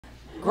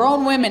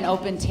Grown women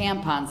open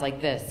tampons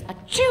like this.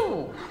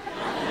 Achoo!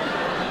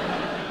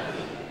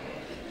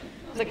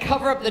 To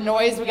cover up the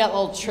noise, we got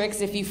little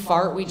tricks. If you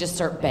fart, we just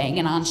start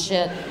banging on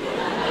shit.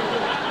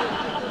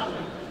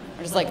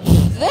 We're just like,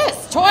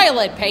 this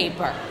toilet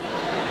paper.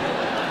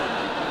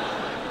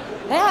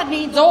 That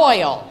needs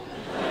oil.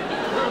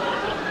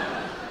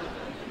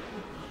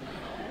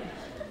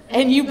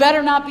 And you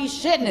better not be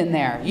shitting in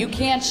there. You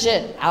can't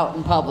shit out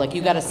in public.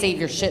 You gotta save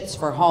your shits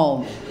for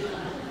home.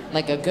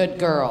 Like a good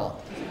girl.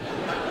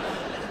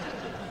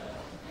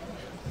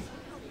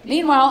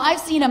 Meanwhile,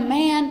 I've seen a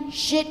man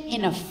shit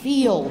in a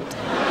field.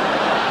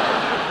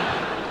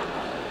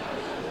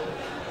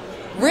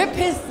 Rip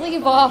his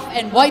sleeve off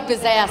and wipe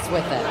his ass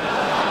with it.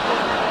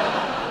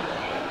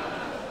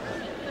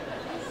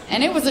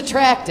 And it was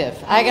attractive,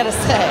 I gotta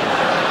say.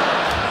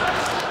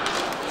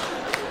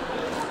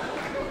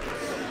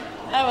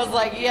 I was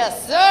like,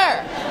 yes,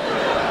 sir.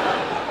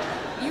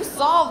 You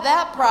solved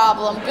that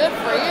problem. Good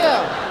for you.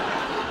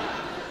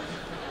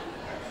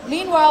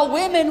 Meanwhile,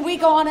 women, we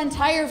go on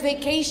entire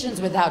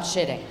vacations without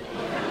shitting.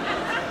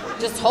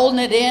 Just holding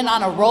it in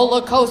on a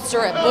roller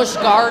coaster at Busch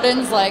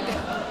Gardens, like,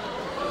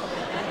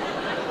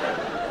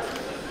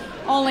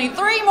 only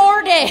 3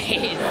 more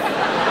days.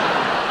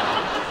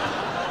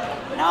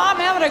 No, I'm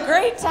having a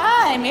great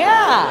time,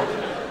 yeah.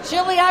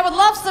 Chili, I would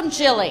love some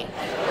chili.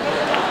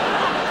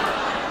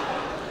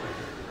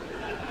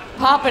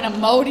 Popping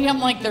Imodium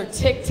like they're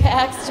Tic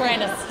Tacs, trying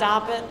to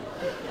stop it.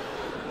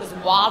 Just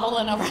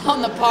waddling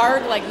around the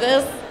park like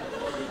this.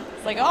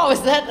 It's like, oh,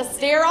 is that the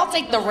stair? I'll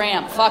take the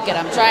ramp. Fuck it,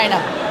 I'm trying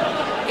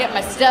to get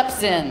my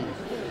steps in.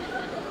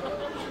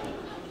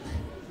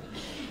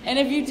 And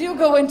if you do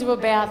go into a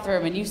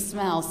bathroom and you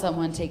smell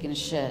someone taking a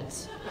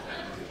shit,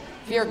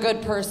 if you're a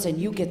good person,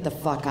 you get the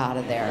fuck out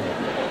of there.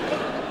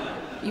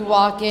 You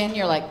walk in,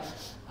 you're like,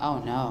 oh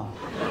no.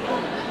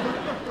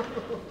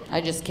 I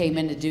just came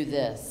in to do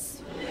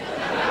this.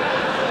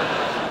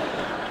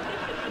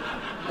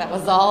 That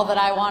was all that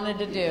I wanted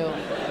to do.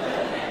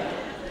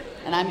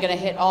 And I'm gonna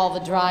hit all the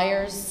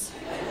dryers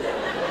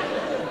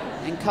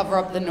and cover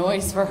up the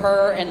noise for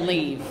her and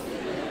leave.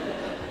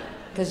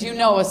 Because you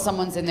know if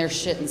someone's in their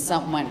shit and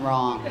something went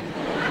wrong.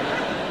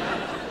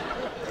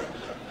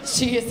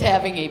 She is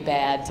having a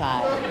bad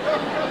time.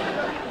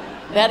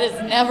 That is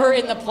never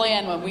in the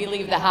plan when we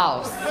leave the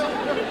house.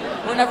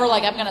 We're never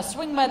like, I'm gonna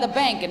swing by the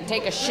bank and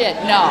take a shit.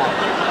 No.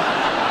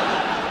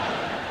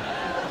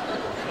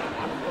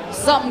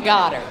 Something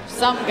got her.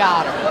 Something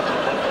got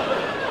her.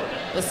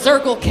 The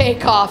Circle K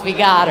coffee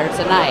got her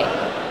tonight.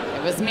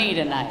 It was me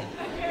tonight.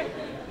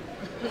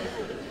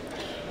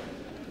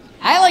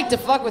 I like to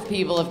fuck with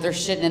people if they're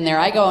shitting in there.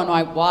 I go and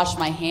I wash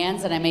my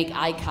hands and I make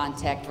eye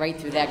contact right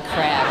through that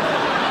crack.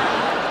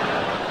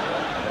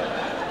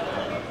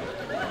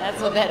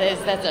 That's what that is.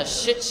 That's a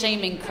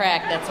shit-shaming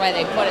crack. That's why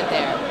they put it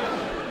there.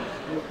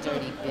 You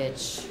dirty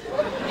bitch.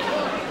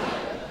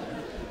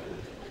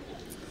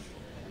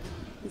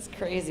 It's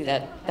crazy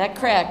that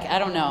crack, I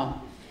don't know.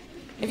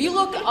 If you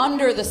look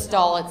under the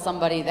stall at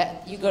somebody,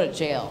 that you go to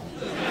jail.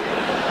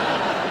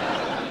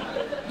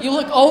 You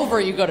look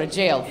over, you go to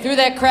jail. Through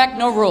that crack,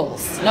 no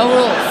rules. No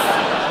rules.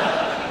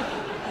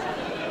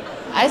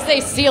 I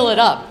say seal it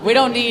up. We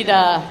don't need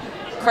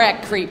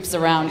crack creeps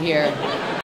around here.